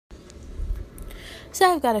So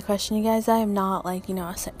I've got a question, you guys. I am not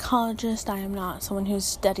a psychologist. I am not someone who's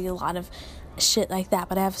studied a lot of shit like that,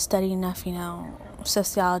 but I have studied enough,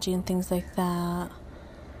 sociology and things like that,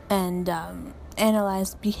 and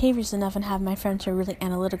analyzed behaviors enough, and have my friends who are really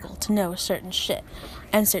analytical to know certain shit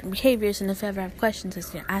and certain behaviors, and if I ever have questions, I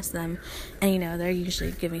just ask them, and they're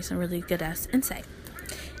usually giving some really good ass insight.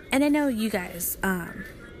 And I know you guys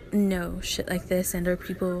know shit like this, and or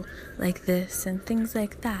people like this and things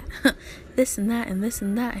like that. This and that and this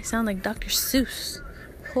and that. I sound like Dr. Seuss.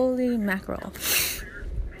 Holy mackerel.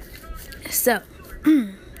 So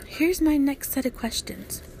here's my next set of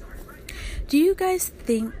questions. Do you guys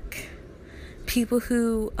think people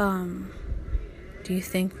who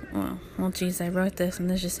geez, I wrote this and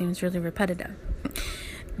this just seems really repetitive.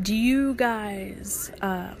 Do you guys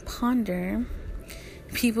ponder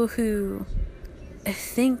people who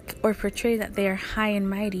think or portray that they are high and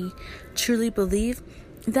mighty truly believe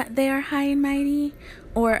that they are high and mighty,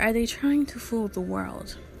 or are they trying to fool the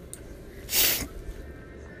world?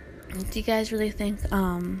 Do you guys really think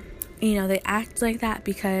they act like that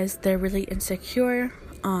because they're really insecure,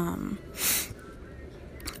 or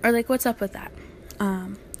what's up with that?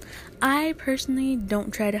 I personally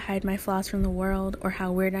don't try to hide my flaws from the world or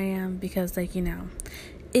how weird I am, because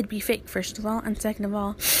it'd be fake, first of all, and second of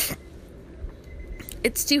all,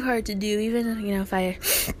 it's too hard to do. Even if I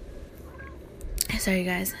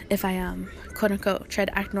quote unquote try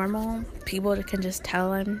to act normal, people can just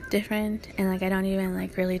tell I'm different, and I don't even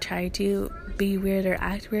really try to be weird or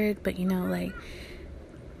act weird, but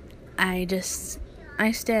I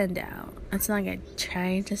stand out. It's not like I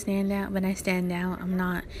try to stand out, but I stand out. I'm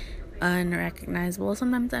not unrecognizable.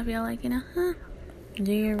 Sometimes I feel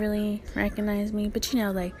do you really recognize me? But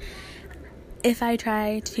if I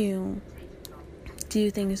try to do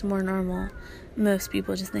things more normal, most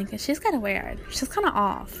people just think she's kind of weird, she's kind of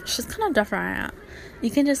off, she's kind of different. You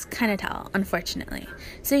can just kind of tell, unfortunately.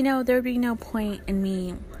 So there would be no point in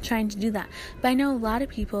me trying to do that. But I know a lot of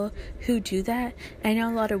people who do that. I know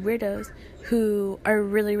a lot of weirdos who are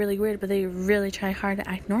really, really weird, but they really try hard to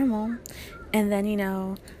act normal. And then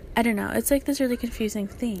I don't know, it's this really confusing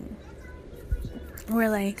thing where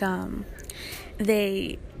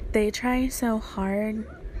they try so hard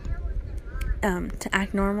to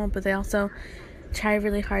act normal, but they also try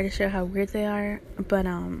really hard to show how weird they are. But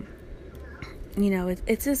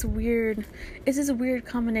it's this weird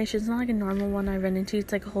combination. It's not like a normal one I run into.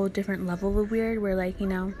 It's a whole different level of weird, where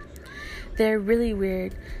they're really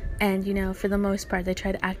weird, and for the most part they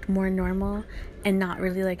try to act more normal and not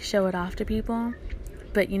really show it off to people.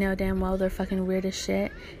 But damn well they're fucking weird as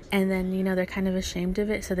shit, and then they're kind of ashamed of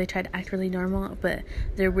it, so they try to act really normal, but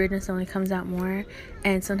their weirdness only comes out more.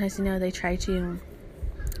 And sometimes they try to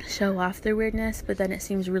show off their weirdness, but then it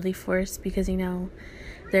seems really forced, because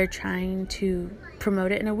they're trying to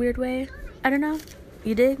promote it in a weird way. I don't know,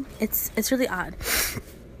 you dig? It's really odd.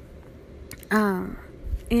 I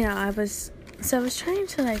was trying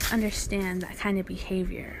to understand that kind of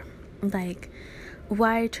behavior,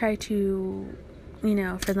 why try to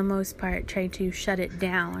for the most part, try to shut it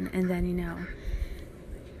down, and then,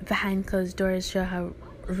 behind closed doors show how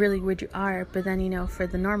really weird you are, but then, for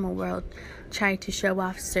the normal world, try to show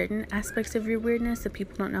off certain aspects of your weirdness so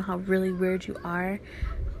people don't know how really weird you are,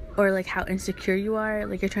 or how insecure you are.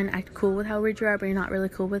 You're trying to act cool with how weird you are, but you're not really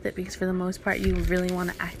cool with it, because for the most part, you really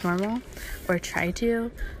want to act normal, or try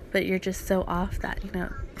to, but you're just so off that,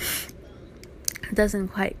 it doesn't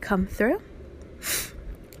quite come through.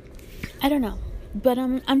 I don't know. But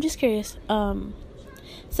I'm just curious.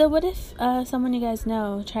 So what if someone you guys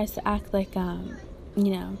know tries to act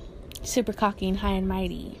super cocky and high and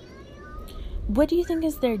mighty? What do you think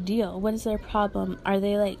is their deal? What is their problem? Are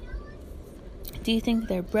they do you think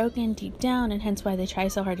they're broken deep down, and hence why they try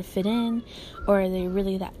so hard to fit in? Or are they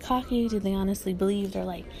really that cocky? Do they honestly believe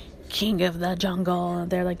they're king of the jungle?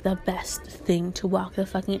 They're the best thing to walk the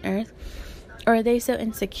fucking earth? Or are they so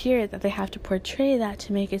insecure that they have to portray that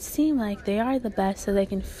to make it seem like they are the best so they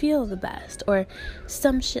can feel the best? Or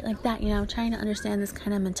some shit like that, I'm trying to understand this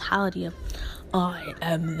kind of mentality of, I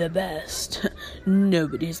am the best.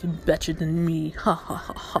 Nobody's better than me. Ha ha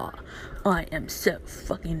ha ha. I am so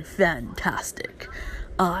fucking fantastic.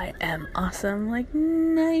 I am awesome.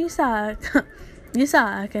 No, you suck. You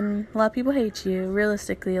suck, and a lot of people hate you.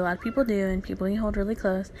 Realistically, a lot of people do, and people you hold really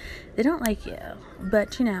close, they don't like you.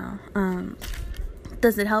 But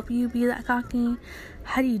does it help you be that cocky?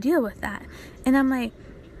 How do you deal with that? And I'm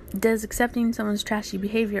does accepting someone's trashy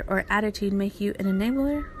behavior or attitude make you an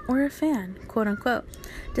enabler or a fan, quote unquote?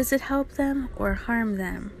 Does it help them or harm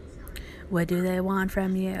them? What do they want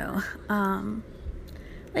from you?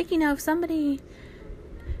 If somebody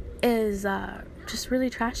is just really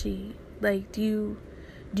trashy. Like,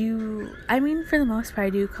 I mean, for the most part, I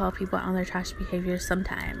do call people out on their trash behavior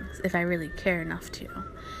sometimes, if I really care enough to.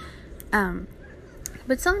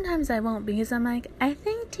 But sometimes I won't, because I'm like, I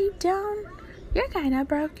think deep down, you're kind of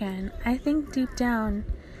broken. I think deep down,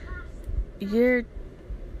 you're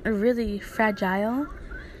really fragile.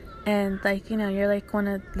 And, like, you know, you're like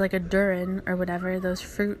like a durian or whatever, those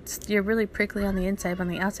fruits. You're really prickly on the inside, but on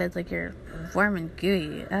the outside, like, you're warm and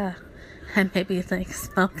gooey. And maybe it's, like,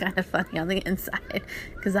 smell kind of funny on the inside,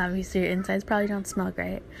 because obviously your insides probably don't smell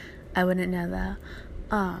great. I wouldn't know, though.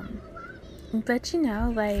 But, you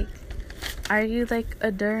know, like, are you, like,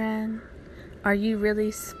 a durian? Are you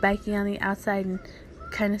really spiky on the outside and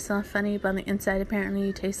kind of smell funny, but on the inside, apparently,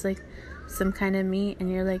 you taste like some kind of meat, and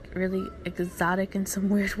you're, like, really exotic in some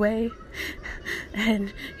weird way,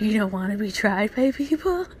 and you don't want to be tried by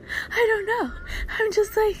people? I don't know. I'm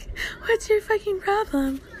just like, what's your fucking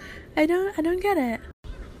problem? I don't get it.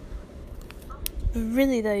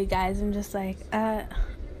 Really, though, you guys, I'm just like,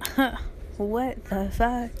 what the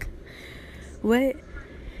fuck? What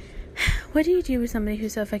do you do with somebody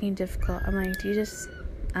who's so fucking difficult? I'm like, do you just,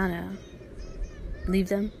 I don't know, leave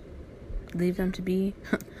them to be?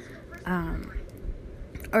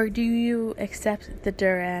 Or do you accept the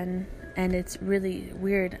durian and its really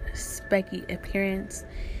weird spiky appearance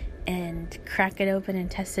and crack it open and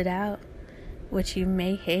test it out, which you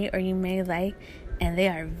may hate or you may like, and they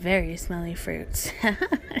are very smelly fruits.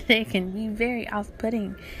 They can be very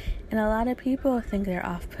off-putting, and a lot of people think they're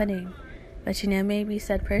off-putting, but, you know, maybe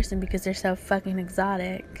said person, because they're so fucking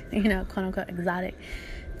exotic, you know, quote-unquote exotic,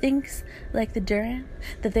 thinks, like the durian,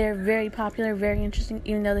 that they're very popular, very interesting,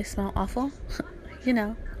 even though they smell awful. You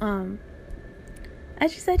know, I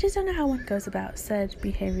just don't know how one goes about said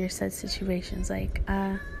behavior, said situations. Like,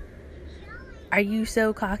 are you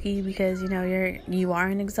so cocky because, you know, you are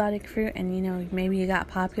an exotic fruit, and, you know, maybe you got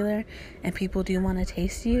popular and people do want to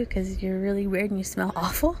taste you because you're really weird and you smell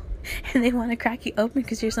awful, and they want to crack you open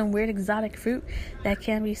because you're some weird exotic fruit that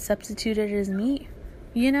can be substituted as meat,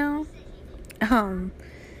 you know?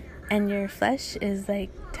 And your flesh is,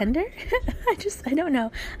 like, tender? I don't know.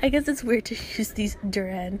 I guess it's weird to use these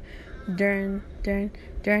durian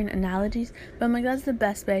analogies, but I'm like, that's the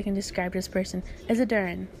best way I can describe this person, as a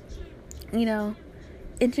durian. You know,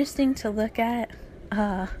 interesting to look at.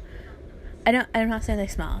 I'm not saying they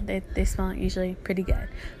smell. They smell usually pretty good.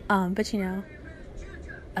 But, you know,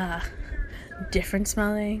 different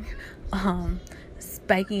smelling,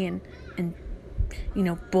 spiky and you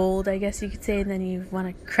know, bold, I guess you could say, and then you want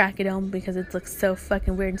to crack it open because it looks so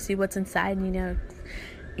fucking weird and see what's inside, and,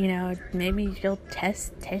 you know, maybe you'll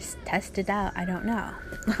test it out. I don't know.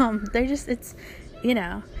 It's, you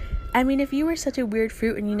know, I mean, if you were such a weird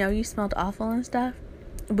fruit and, you know, you smelled awful and stuff,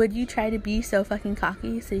 would you try to be so fucking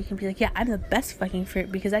cocky so you can be like, yeah, I'm the best fucking fruit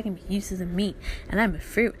because I can be used as a meat, and I'm a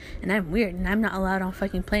fruit, and I'm weird, and I'm not allowed on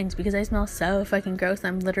fucking planes because I smell so fucking gross.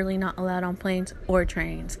 I'm literally not allowed on planes or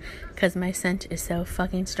trains because my scent is so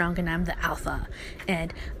fucking strong, and I'm the alpha,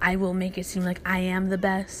 and I will make it seem like I am the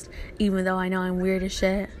best, even though I know I'm weird as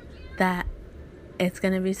shit, that it's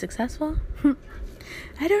gonna be successful.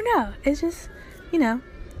 I don't know. It's just, you know,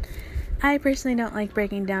 I personally don't like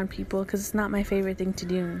breaking down people because it's not my favorite thing to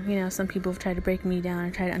do. You know, some people have tried to break me down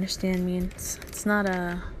or try to understand me, and it's not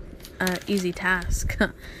a easy task.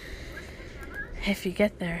 If you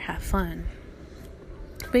get there, have fun.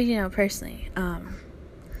 But, you know, personally, I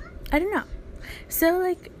don't know. So,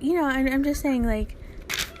 like, you know, I'm just saying, like,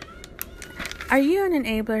 are you an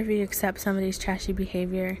enabler if you accept somebody's trashy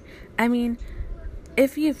behavior? I mean,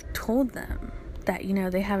 if you've told them that, you know,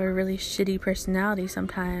 they have a really shitty personality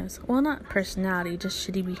sometimes, well, not personality, just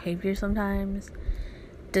shitty behavior sometimes,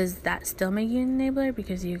 does that still make you an enabler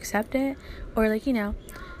because you accept it? Or, like, you know,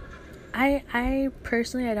 I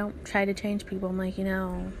personally, I don't try to change people. I'm like, you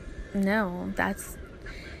know, no, that's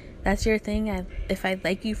your thing. If I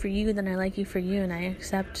like you for you, then I like you for you, and I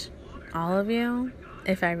accept all of you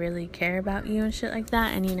if I really care about you and shit like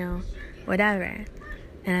that, and, you know, whatever.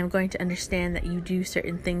 And I'm going to understand that you do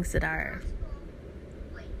certain things that are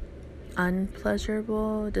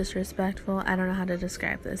unpleasurable, disrespectful. I don't know how to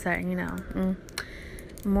describe this. That, you know,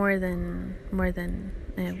 more than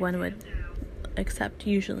one would accept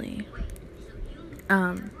usually.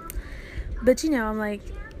 But, you know, I'm like,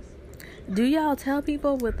 do y'all tell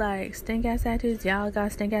people with, like, stink ass attitudes, y'all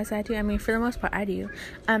got stink ass attitude? I mean, for the most part, I do.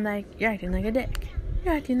 I'm like, you're acting like a dick,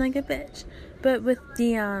 you're acting like a bitch. But with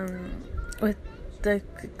the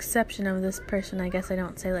exception of this person, I guess I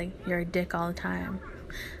don't say, like, you're a dick all the time.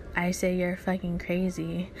 I say you're fucking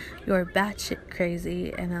crazy, you're batshit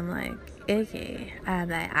crazy, and I'm like, okay. I'm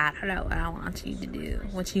like, I don't know what I want you to do,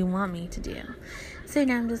 what you want me to do. So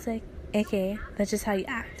now I'm just like, okay, that's just how you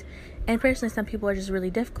act. And personally, some people are just really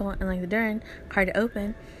difficult and like the durian, hard to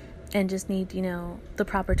open, and just need, the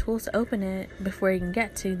proper tools to open it before you can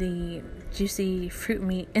get to the juicy fruit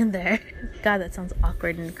meat in there. God, that sounds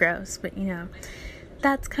awkward and gross, but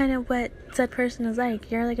that's kind of what said person is like.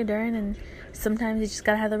 You're like a durian, and sometimes you just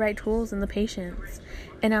gotta have the right tools and the patience.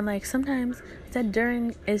 And I'm like, sometimes said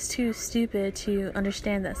durian is too stupid to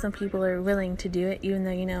understand that some people are willing to do it, even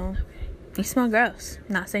though, you smell gross.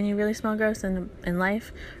 Not saying you really smell gross in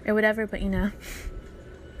life or whatever, but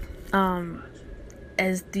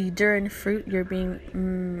as the durian fruit, you're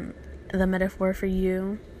being the metaphor for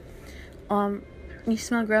you. You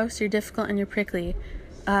smell gross, you're difficult, and you're prickly.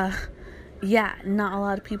 Yeah, not a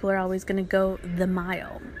lot of people are always gonna go the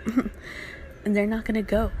mile. And they're not gonna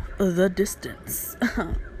go the distance.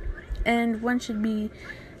 And one should be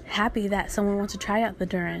happy that someone wants to try out the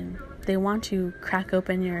durian. They want to crack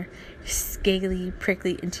open your scaly,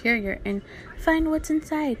 prickly interior and find what's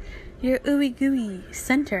inside your ooey gooey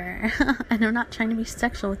center. And I'm not trying to be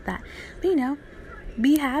sexual with that, but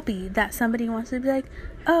be happy that somebody wants to be like,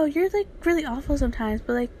 oh, you're like really awful sometimes,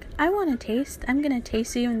 but like, I want to taste. I'm gonna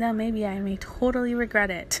taste you, even though maybe I may totally regret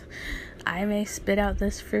it. I may spit out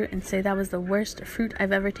this fruit and say that was the worst fruit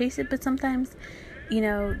I've ever tasted, but sometimes you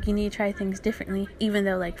need to try things differently. Even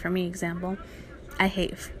though, like, for me, example, I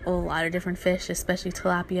hate a lot of different fish, especially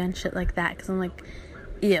tilapia and shit like that, because I'm like,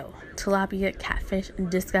 ew, tilapia, catfish,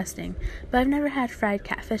 disgusting. But I've never had fried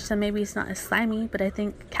catfish, so maybe it's not as slimy, but I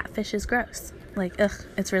think catfish is gross. Like, ugh,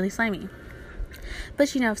 it's really slimy.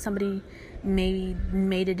 But if somebody maybe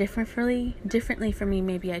made it differently for me,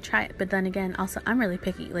 maybe I try it. But then again, also, I'm really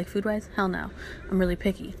picky. Like, food-wise, hell no, I'm really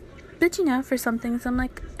picky. But for some things, I'm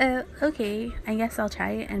like, okay, I guess I'll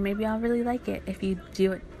try it, and maybe I'll really like it if you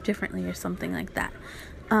do it differently or something like that.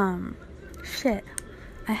 Shit.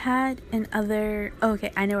 I had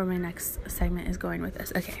okay, I know where my next segment is going with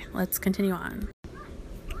this. Okay, let's continue on.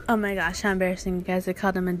 Oh my gosh, how embarrassing, you guys. I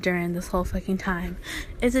called him a durian this whole fucking time.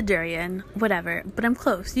 It's a durian, whatever, but I'm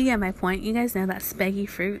close. You get my point. You guys know that spaggy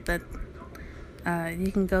fruit that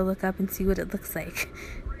you can go look up and see what it looks like.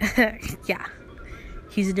 Yeah,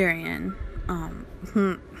 he's a durian.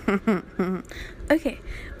 Okay,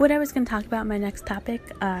 what I was going to talk about, my next topic,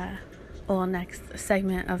 next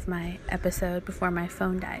segment of my episode before my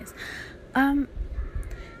phone dies.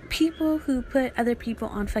 People who put other people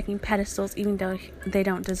on fucking pedestals even though they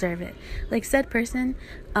don't deserve it. Like, said person,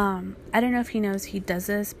 I don't know if he knows he does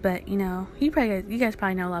this, but you guys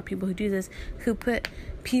probably know a lot of people who do this, who put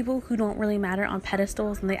people who don't really matter on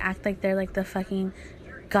pedestals, and they act like they're like the fucking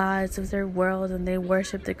gods of their world, and they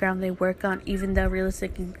worship the ground they work on, even though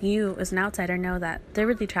realistically you as an outsider know that they're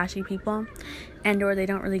really trashy people, and or they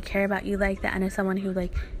don't really care about you like that. And as someone who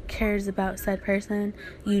like cares about said person,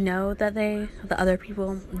 that the other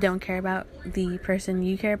people don't care about the person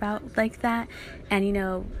you care about like that,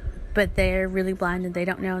 and but they're really blind and they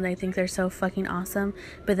don't know, and they think they're so fucking awesome,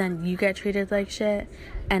 but then you get treated like shit.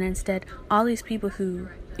 And instead, all these people who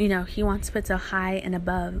he wants to put so high and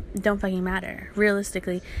above don't fucking matter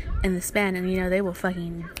realistically in the span, and they will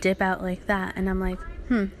fucking dip out like that. And I'm like,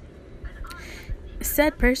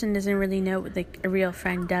 said person doesn't really know what like a real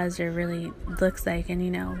friend does or really looks like,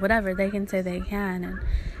 and whatever they can say they can, and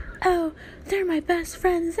oh, they're my best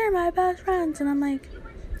friends, and I'm like,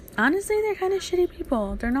 honestly, they're kind of shitty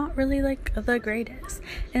people. They're not really like the greatest.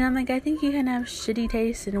 And I'm like, I think you can have shitty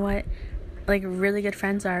taste in what like really good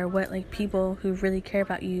friends are, what like people who really care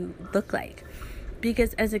about you look like,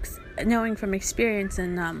 because as knowing from experience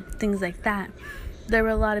and things like that, there were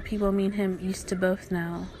a lot of people me and him used to both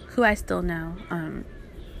know, who I still know,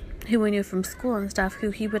 who we knew from school and stuff, who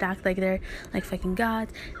he would act like they're like fucking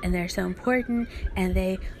gods and they're so important and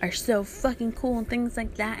they are so fucking cool and things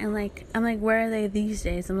like that. And like, I'm like, where are they these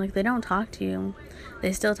days? I'm like, they don't talk to you.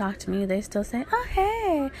 They still talk to me. They still say, oh,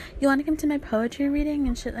 hey, you want to come to my poetry reading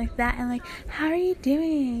and shit like that? And like, how are you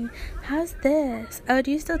doing? How's this? Oh,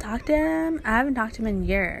 do you still talk to him? I haven't talked to him in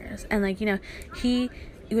years. And like, he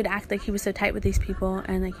would act like he was so tight with these people,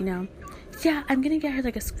 and like, yeah, I'm gonna get her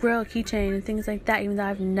like a squirrel keychain and things like that, even though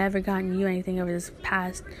I've never gotten you anything over this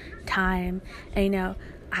past time. And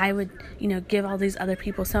I would give all these other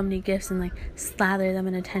people so many gifts and like slather them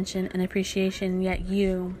in attention and appreciation, and yet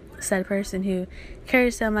you, said person who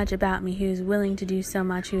cares so much about me, who's willing to do so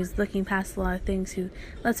much, who's looking past a lot of things, who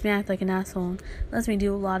lets me act like an asshole, lets me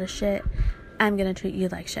do a lot of shit, I'm gonna treat you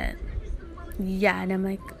like shit. Yeah. And I'm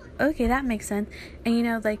like, okay, that makes sense.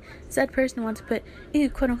 And like, said person wants to put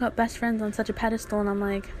quote unquote best friends on such a pedestal, and I'm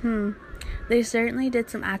like, They certainly did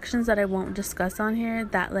some actions that I won't discuss on here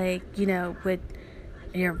that, like, you know, would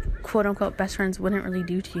your quote-unquote best friends wouldn't really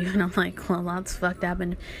do to you. And I'm like, well, that's fucked up.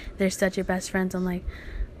 And they're such your best friends. I'm like,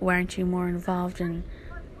 why aren't you more involved in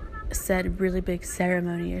said really big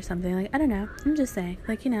ceremony or something? Like, I don't know. I'm just saying,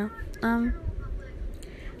 like, you know,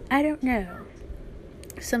 I don't know.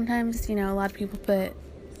 Sometimes, you know, a lot of people put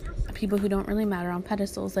people who don't really matter on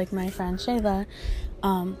pedestals, like my friend Shayla.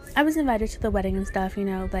 I was invited to the wedding and stuff, you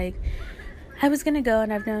know, like, I was gonna go,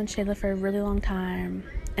 and I've known Shayla for a really long time,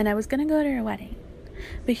 and I was gonna go to her wedding.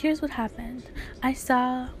 But here's what happened. I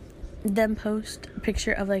saw them post a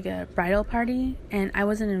picture of, like, a bridal party, and I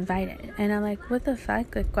wasn't invited. And I'm like, what the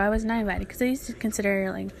fuck? Like, why wasn't I invited? Because I used to consider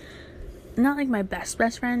her, like, not, like, my best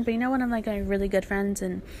friend, but you know when I'm, like, really good friends,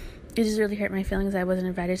 and it just really hurt my feelings I wasn't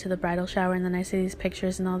invited to the bridal shower, and then I see these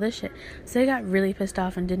pictures and all this shit. So I got really pissed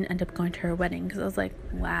off and didn't end up going to her wedding, because I was like,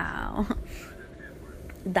 wow,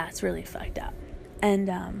 that's really fucked up.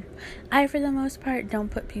 And I, for the most part, don't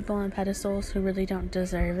put people on pedestals who really don't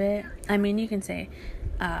deserve it. I mean, you can say,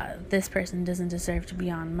 this person doesn't deserve to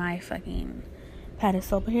be on my fucking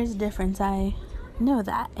pedestal, but here's the difference. I know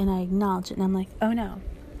that, and I acknowledge it, and I'm like, oh no,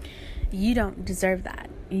 you don't deserve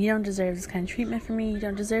that. You don't deserve this kind of treatment from me. You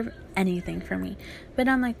don't deserve anything from me. But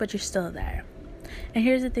I'm like, but you're still there. And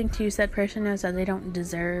here's the thing too, said person knows that they don't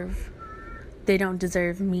deserve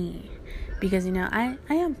me. Because, you know, I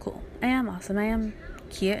am cool. I am awesome. I am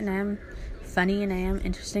cute, and I am funny, and I am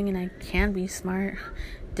interesting, and I can be smart.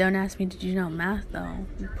 Don't ask me to do no math though.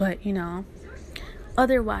 But, you know,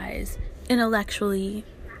 otherwise, intellectually,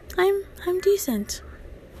 I'm decent.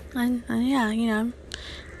 Yeah, you know,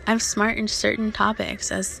 I'm smart in certain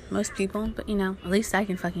topics, as most people, but, you know, at least I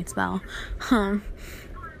can fucking spell.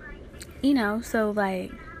 You know, so,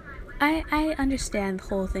 like, I understand the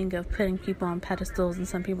whole thing of putting people on pedestals and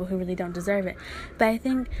some people who really don't deserve it. But I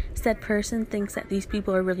think said person thinks that these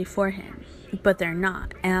people are really for him, but they're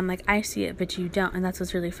not. And I'm like, I see it, but you don't. And that's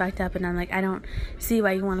what's really fucked up. And I'm like, I don't see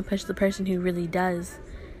why you want to push the person who really does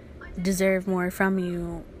deserve more from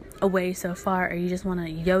you away so far. Or you just want to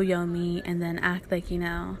yo-yo me and then act like, you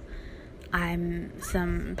know, I'm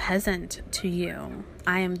some peasant to you.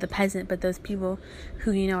 I am the peasant, but those people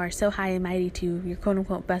who, you know, are so high and mighty to your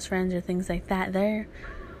quote-unquote best friends or things like that, they're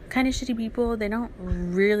kind of shitty people. They don't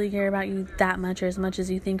really care about you that much or as much as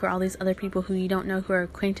you think, or all these other people who you don't know who are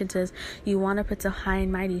acquaintances you want to put so high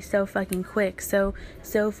and mighty so fucking quick, so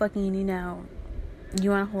fucking, you know, you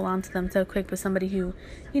want to hold on to them so quick. But somebody who,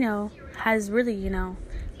 you know, has really, you know,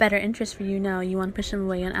 better interest for you, you want to push them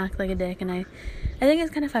away and act like a dick. And I think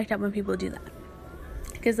it's kind of fucked up when people do that.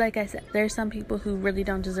 Because, like I said, there's some people who really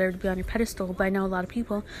don't deserve to be on your pedestal, but I know a lot of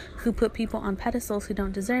people who put people on pedestals who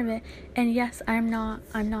don't deserve it. And yes, I'm not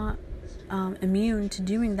immune to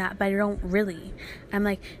doing that, but I don't really. I'm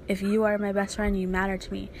like, if you are my best friend, you matter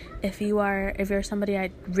to me. If you're somebody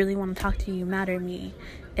I really want to talk to, you matter to me.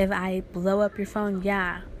 If I blow up your phone,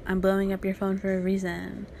 yeah, I'm blowing up your phone for a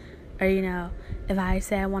reason. Or, you know, if I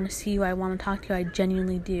say I want to see you, I want to talk to you, I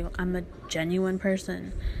genuinely do. I'm a genuine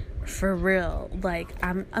person. For real. Like,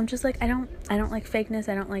 I'm just like, I don't like fakeness.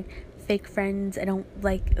 I don't like fake friends. I don't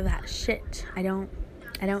like that shit. I don't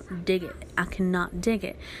dig it. I cannot dig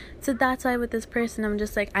it. So that's why with this person, I'm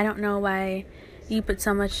just like, I don't know why you put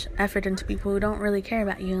so much effort into people who don't really care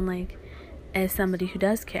about you. And, like, as somebody who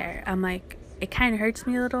does care, I'm like, it kind of hurts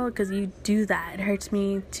me a little because you do that. It hurts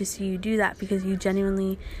me to see you do that because you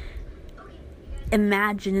genuinely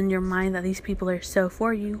imagine in your mind that these people are so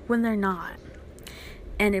for you when they're not.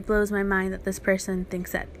 And it blows my mind that this person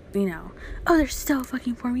thinks that, you know, oh, they're so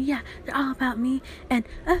fucking for me. Yeah, they're all about me. And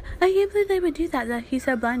I can't believe they would do that. That he's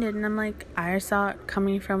so blinded. And I'm like, I saw it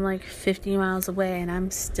coming from like 50 miles away, and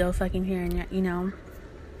I'm still fucking here. And, you know,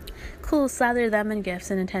 cool, slather them in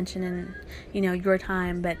gifts and attention and, you know, your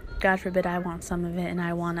time. But God forbid I want some of it, and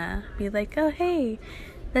I want to be like, oh, hey,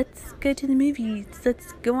 let's go to the movies,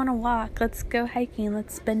 let's go on a walk, let's go hiking,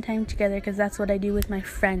 let's spend time together, because that's what I do with my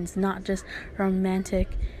friends, not just romantic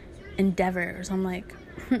endeavors. I'm like,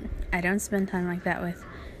 I don't spend time like that with,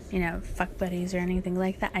 you know, fuck buddies or anything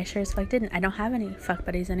like that. I sure as fuck didn't. I don't have any fuck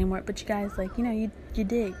buddies anymore, but you guys, like, you know, you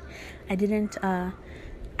dig. I didn't,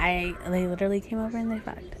 they literally came over and they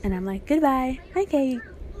fucked, and I'm like, goodbye, okay,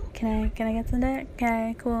 can I get some dick?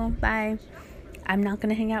 Okay, cool, bye. I'm not going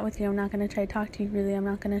to hang out with you. I'm not going to try to talk to you, really. I'm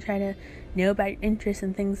not going to try to know about your interests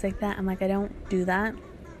and things like that. I'm like, I don't do that.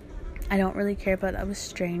 I don't really care about that with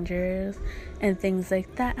strangers and things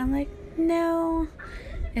like that. I'm like, no.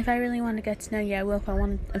 If I really want to get to know you, I will.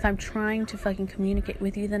 If I'm trying to fucking communicate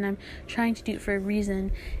with you, then I'm trying to do it for a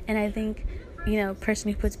reason. And I think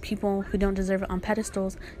person who puts people who don't deserve it on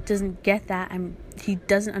pedestals doesn't get that. He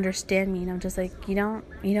doesn't understand me, and I'm just like, you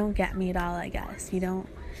don't get me at all, I guess. You don't.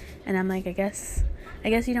 And I'm like, I guess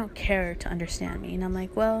you don't care to understand me. And I'm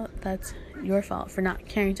like, well, that's your fault for not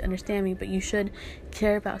caring to understand me, but you should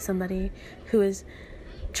care about somebody who is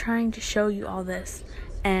trying to show you all this,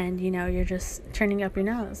 and you're just turning up your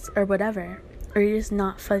nose or whatever, or you're just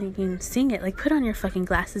not fucking seeing it. Like, put on your fucking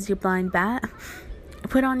glasses, you blind bat.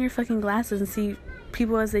 Put on your fucking glasses and see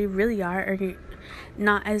people as they really are, or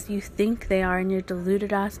not as you think they are in your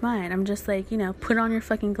deluded ass mind. I'm just like, put on your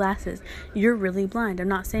fucking glasses. You're really blind. I'm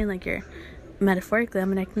not saying like you're metaphorically.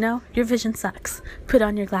 I'm like, no, your vision sucks. Put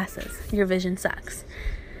on your glasses. Your vision sucks.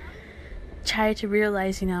 Try to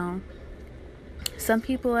realize, some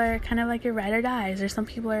people are kind of like your ride or dies, or some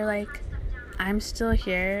people are like, I'm still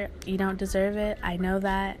here. You don't deserve it. I know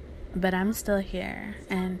that, but I'm still here,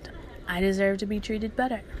 and I deserve to be treated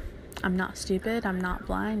better. I'm not stupid. I'm not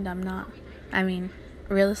blind.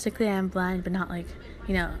 Realistically, I'm blind, but not like,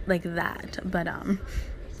 like that. But,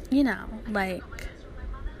 like,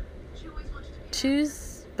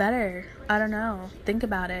 choose better. I don't know. Think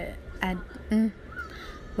about it.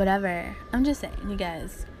 Whatever. I'm just saying, you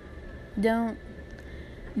guys, don't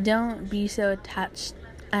be so attached.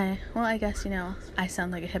 I guess, I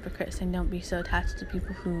sound like a hypocrite saying don't be so attached to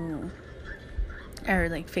people who are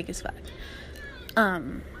like fake as fuck.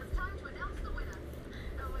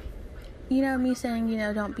 Me saying,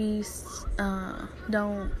 don't be,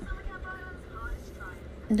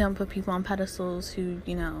 don't put people on pedestals who,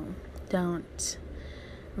 don't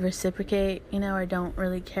reciprocate, or don't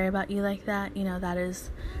really care about you like that. That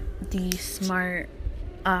is the smart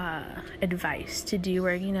advice to do,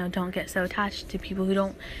 where don't get so attached to people who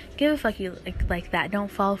don't give a fuck you like that.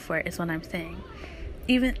 Don't fall for it is what I'm saying.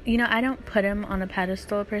 Even I don't put him on a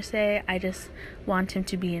pedestal per se. I just want him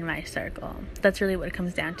to be in my circle. That's really what it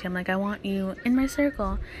comes down to. I'm like, I want you in my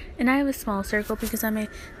circle, and I have a small circle because I'm a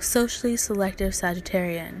socially selective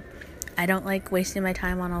Sagittarian. I don't like wasting my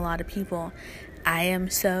time on a lot of people. I am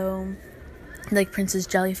so like Princess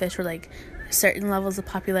Jellyfish, where like certain levels of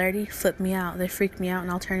popularity flip me out. They freak me out,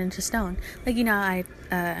 and I'll turn into stone. Like, I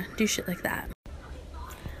do shit like that.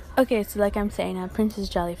 Okay, so like I'm saying, Princess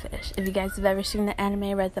Jellyfish. If you guys have ever seen the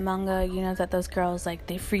anime, read the manga, you know that those girls, like,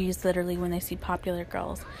 they freeze literally when they see popular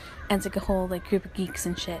girls. And it's like a whole, like, group of geeks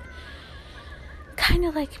and shit. Kind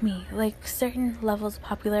of like me. Like, certain levels of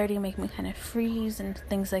popularity make me kind of freeze and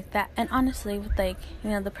things like that. And honestly, with, like,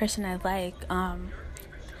 the person I like,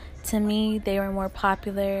 to me, they were more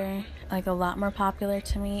popular, like, a lot more popular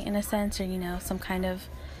to me, in a sense, or, some kind of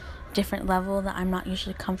different level that I'm not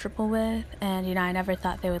usually comfortable with. And I never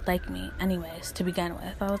thought they would like me anyways to begin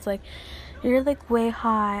with. I was like, you're like way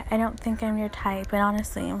hot, I don't think I'm your type. And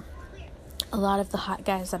honestly, a lot of the hot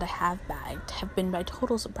guys that I have bagged have been by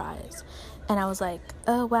total surprise. And I was like,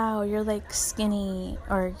 oh wow, you're like skinny,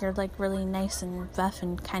 or you're like really nice and buff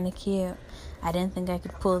and kind of cute. I didn't think I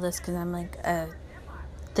could pull this because I'm like a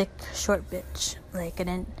thick short bitch. Like, I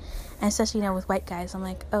didn't. And especially, with white guys, I'm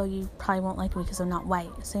like, oh, you probably won't like me because I'm not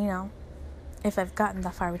white. So, if I've gotten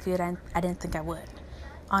that far with you, I didn't think I would.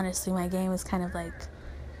 Honestly, my game was kind of like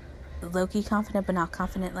low-key confident, but not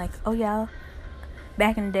confident. Like, oh, yeah.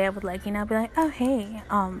 Back in the day, I would like, be like, oh, hey,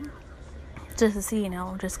 just to see,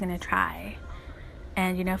 I'm just going to try.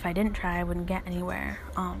 And, if I didn't try, I wouldn't get anywhere.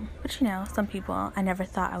 But, some people, I never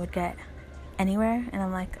thought I would get anywhere. And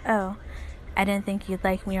I'm like, oh, I didn't think you'd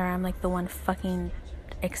like me, or I'm like the one fucking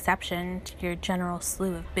exception to your general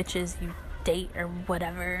slew of bitches you date or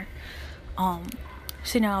whatever.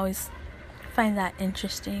 So I always find that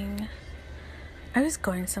interesting. I was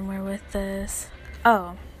going somewhere with this.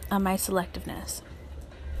 My selectiveness.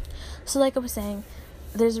 So like I was saying,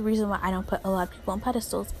 there's a reason why I don't put a lot of people on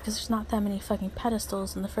pedestals, because there's not that many fucking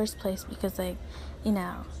pedestals in the first place, because like,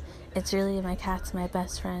 it's really my cats, my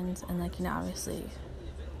best friends, and like, obviously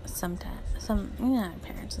sometimes my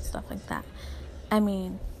parents and stuff like that.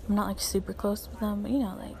 I'm not like super close with them, but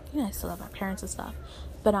I still love my parents and stuff.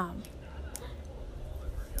 But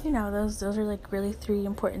those are like really 3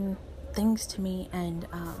 important things to me. And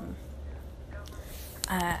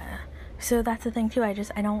so that's the thing too. I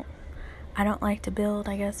don't like to build,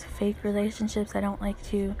 I guess, fake relationships. I don't like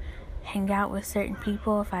to hang out with certain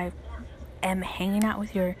people. If I am hanging out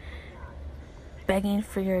with you, begging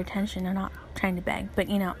for your attention, I'm not trying to beg, but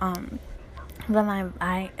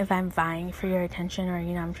if I'm vying for your attention, or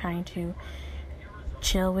I'm trying to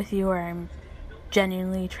chill with you, or I'm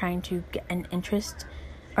genuinely trying to get an interest,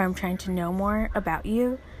 or I'm trying to know more about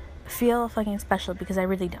you, feel fucking special, because I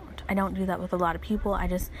really don't. I don't do that with a lot of people. I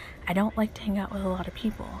don't like to hang out with a lot of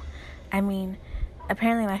people.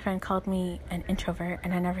 apparently my friend called me an introvert,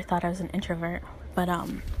 and I never thought I was an introvert. But,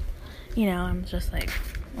 you know, I'm just like,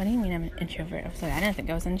 what do you mean I'm an introvert? I was like, I didn't think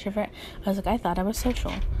I was an introvert. I was like, I thought I was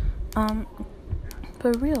social.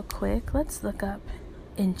 But real quick, let's look up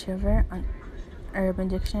introvert on Urban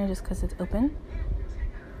Dictionary just because it's open.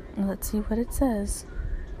 Let's see what it says.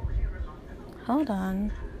 Hold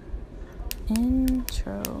on.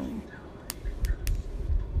 Intro.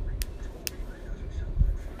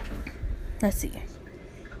 Let's see.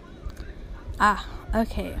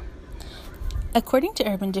 Okay. According to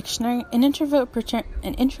Urban Dictionary, an introvert prefers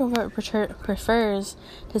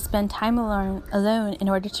to spend time alone in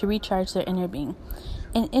order to recharge their inner being.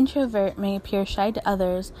 An introvert may appear shy to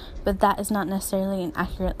others, but that is not necessarily an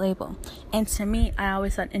accurate label. And to me, I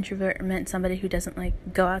always thought introvert meant somebody who doesn't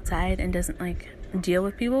like go outside and doesn't like deal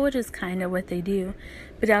with people, which is kind of what they do.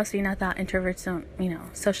 But also, I thought introverts don't,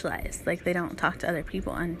 socialize. Like, they don't talk to other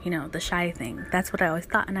people, and, the shy thing. That's what I always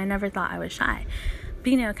thought, and I never thought I was shy.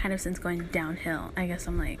 But, kind of since going downhill, I guess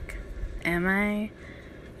I'm like, am I?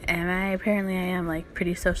 Apparently I am, like,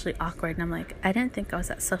 pretty socially awkward, and I'm like, I didn't think I was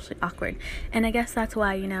that socially awkward. And I guess that's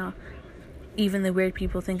why, even the weird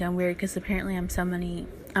people think I'm weird, because apparently I'm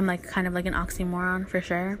like, kind of like an oxymoron, for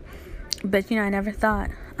sure. But, I never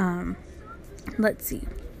thought, let's see,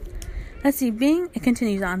 it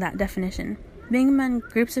continues on that definition. Being among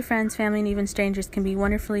groups of friends, family, and even strangers can be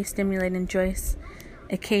wonderfully stimulating and joyous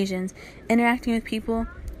occasions. Interacting with people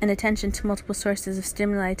and attention to multiple sources of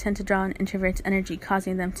stimuli tend to draw an introvert's energy,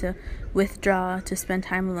 causing them to withdraw to spend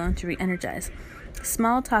time alone to re-energize.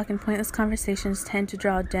 Small talk and pointless conversations tend to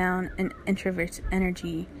draw down an introvert's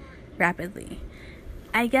energy rapidly.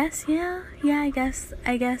 I guess, yeah, I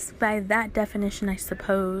guess by that definition, I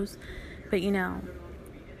suppose. But,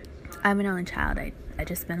 I'm an only child. I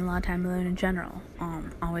just spend a lot of time alone in general.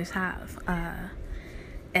 Always have.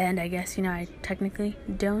 And I guess, I technically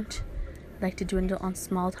don't like to dwindle on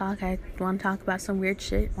small talk. I want to talk about some weird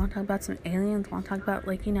shit, want to talk about some aliens, want to talk about,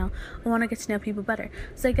 like, I want to get to know people better.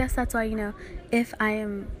 So I guess that's why, if I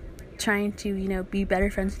am trying to, be better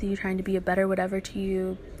friends with you, trying to be a better whatever to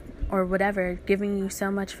you, or whatever, giving you so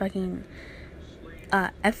much fucking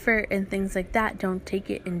effort and things like that, don't take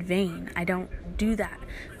it in vain. I don't do that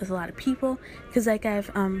with a lot of people, because, like,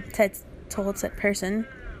 I've told said person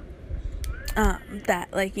that,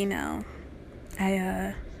 like,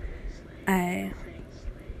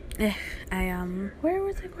 where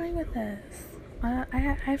was I going with this?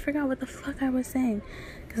 I forgot what the fuck I was saying,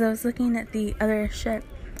 because I was looking at the other shit.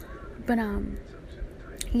 But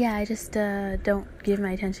yeah, I just don't give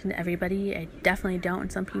my attention to everybody. I definitely don't.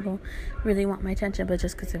 And some people really want my attention, but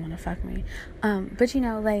just because they want to fuck me. But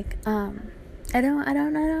I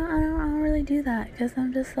don't really do that, because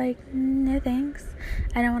I'm just like, no thanks.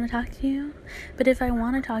 I don't want to talk to you. But if I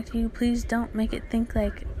want to talk to you, please don't make it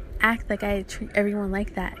act like I treat everyone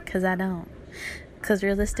like that, because I don't. Because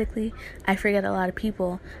realistically, I forget a lot of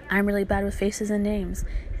people. I'm really bad with faces and names.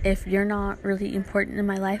 If you're not really important in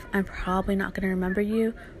my life, I'm probably not going to remember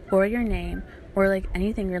you or your name or, like,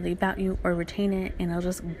 anything really about you or retain it, and it'll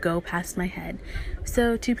just go past my head.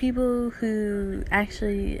 So to people who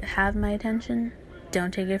actually have my attention,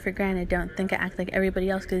 don't take it for granted. Don't think I act like everybody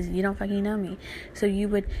else, because you don't fucking know me. So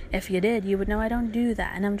if you did, you would know I don't do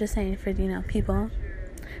that. And I'm just saying, for, people,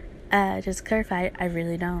 just clarify, I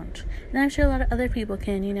really don't. And I'm sure a lot of other people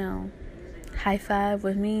can, high five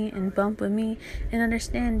with me and bump with me and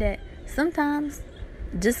understand that sometimes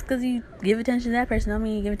just because you give attention to that person don't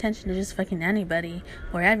mean you give attention to just fucking anybody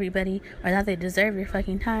or everybody, or that they deserve your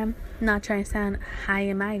fucking time. I'm not trying to sound high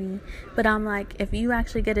and mighty, but I'm like, if you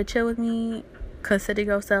actually get to chill with me, consider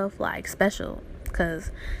yourself, like, special,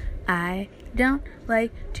 because I don't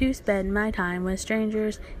like to spend my time with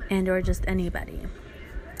strangers and or just anybody,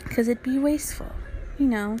 because it'd be wasteful,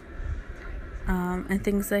 and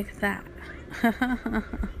things like that.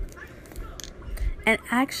 And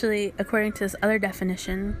actually, according to this other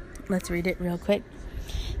definition, let's read it real quick.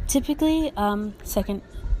 Typically, second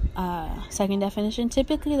definition,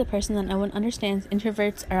 typically the person that no one understands.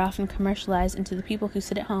 Introverts are often commercialized into the people who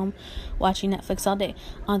sit at home watching Netflix all day.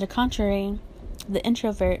 On the contrary, the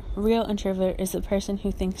real introvert, is the person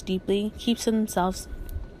who thinks deeply, keeps to themselves,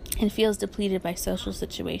 and feels depleted by social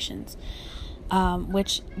situations.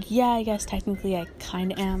 Which, yeah, I guess technically I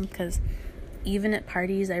kind of am, because even at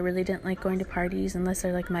parties, I really didn't like going to parties unless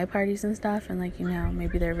they're, like, my parties and stuff, and, like,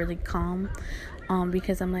 maybe they're really calm,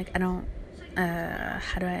 because I'm like, I don't,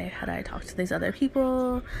 how do I talk to these other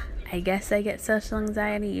people? I guess I get social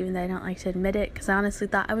anxiety, even though I don't like to admit it, because I honestly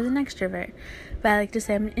thought I was an extrovert, but I like to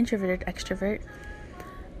say I'm an introverted extrovert,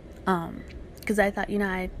 because I thought,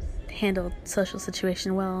 I handled social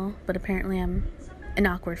situation well, but apparently I'm an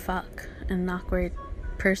awkward fuck, an awkward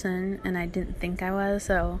person, and I didn't think I was,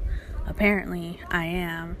 so apparently I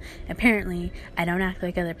am. Apparently I don't act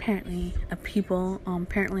like other people.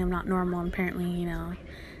 Apparently I'm not normal. Apparently,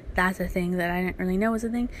 that's a thing that I didn't really know was a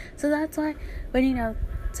thing. So that's why when,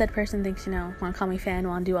 said person thinks, want to call me fan,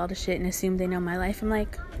 want to do all the shit and assume they know my life, I'm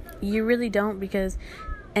like, you really don't, because,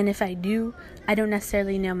 and if I do, I don't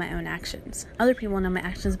necessarily know my own actions. Other people know my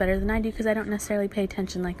actions better than I do because I don't necessarily pay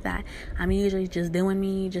attention like that. I'm usually just doing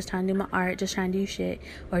me, just trying to do my art, just trying to do shit,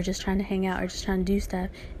 or just trying to hang out, or just trying to do stuff,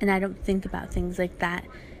 and I don't think about things like that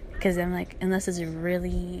because I'm like, unless it's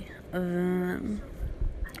really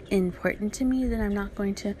important to me, then I'm not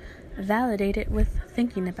going to validate it with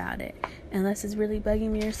thinking about it. Unless it's really bugging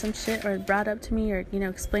me or some shit, or brought up to me, or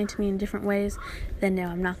explained to me in different ways, then no,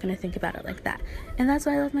 I'm not going to think about it like that. And that's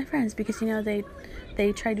why I love my friends, because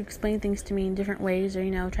they try to explain things to me in different ways,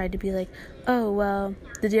 or tried to be like, oh well,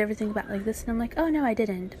 did you ever think about like this? And I'm like, oh no, I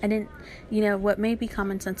didn't. What may be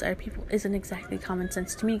common sense to other people isn't exactly common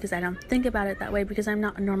sense to me, because I don't think about it that way, because I'm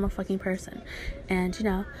not a normal fucking person. And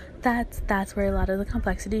that's where a lot of the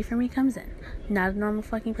complexity for me comes in. Not a normal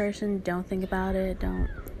fucking person, don't think about it, don't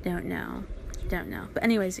know. But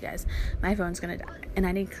anyways, you guys, my phone's gonna die, and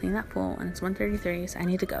I need to clean that pool, and it's 1:33, so I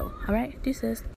need to go. Alright, deuces.